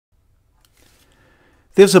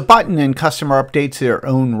There's a button in Customer Updates Their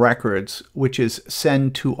Own Records, which is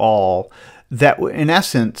Send to All, that in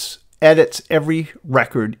essence edits every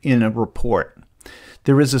record in a report.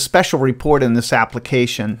 There is a special report in this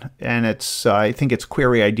application, and it's I think it's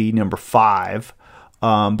query ID number 5.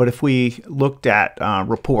 But if we looked at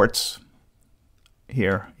reports,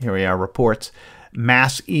 here we are, reports,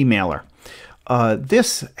 mass emailer.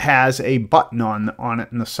 This has a button on it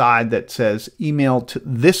on the side that says email to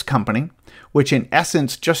this company, which in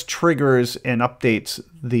essence just triggers and updates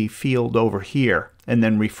the field over here and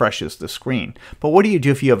then refreshes the screen. But what do you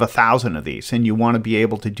do if you have 1,000 of these and you want to be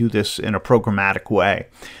able to do this in a programmatic way?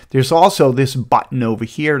 There's also this button over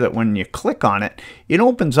here that when you click on it, it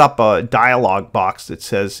opens up a dialog box that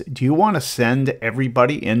says, do you want to send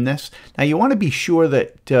everybody in this? Now you want to be sure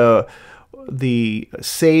that the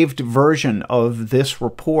saved version of this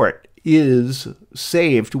report is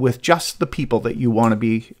saved with just the people that you want to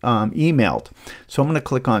be emailed. So I'm going to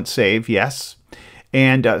click on Save, yes.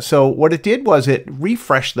 And so what it did was it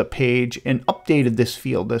refreshed the page and updated this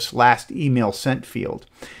field, this last email sent field,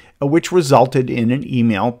 which resulted in an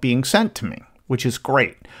email being sent to me, which is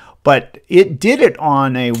great. But it did it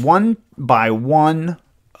on a one-by-one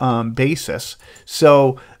basis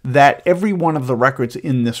so that every one of the records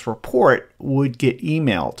in this report would get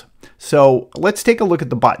emailed. So let's take a look at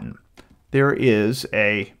the button. There is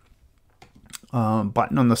a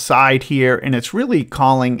button on the side here, and it's really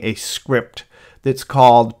calling a script that's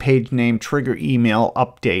called page name trigger email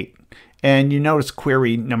update. And you notice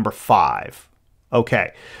query number 5.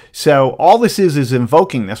 Okay, so all this is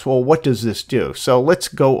invoking this. Well, what does this do? So let's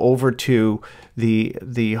go over to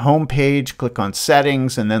the home page, click on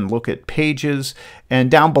settings, and then look at pages. And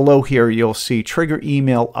down below here, you'll see trigger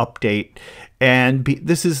email update. And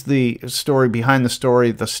this is the story behind the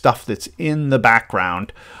story, the stuff that's in the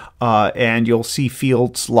background. And you'll see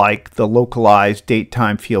fields like the localized date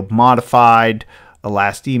time field modified, a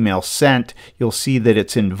last email sent. You'll see that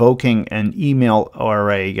it's invoking an email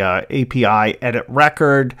or a API edit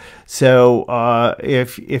record. So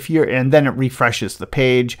if you're, and then it refreshes the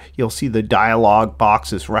page. You'll see the dialog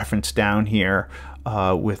box is referenced down here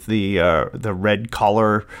with the red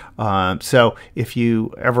color. So if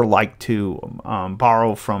you ever like to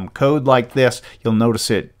borrow from code like this, you'll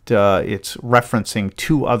notice it's referencing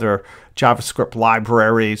 2 other JavaScript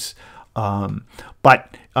libraries.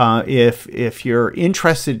 But if you're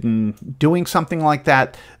interested in doing something like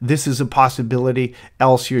that, this is a possibility.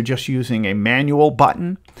 Else you're just using a manual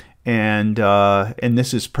button, and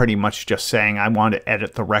this is pretty much just saying I want to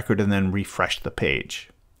edit the record and then refresh the page.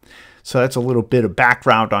 So that's a little bit of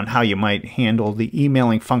background on how you might handle the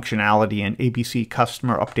emailing functionality in ABC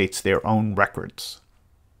Customer Updates Their Own Records.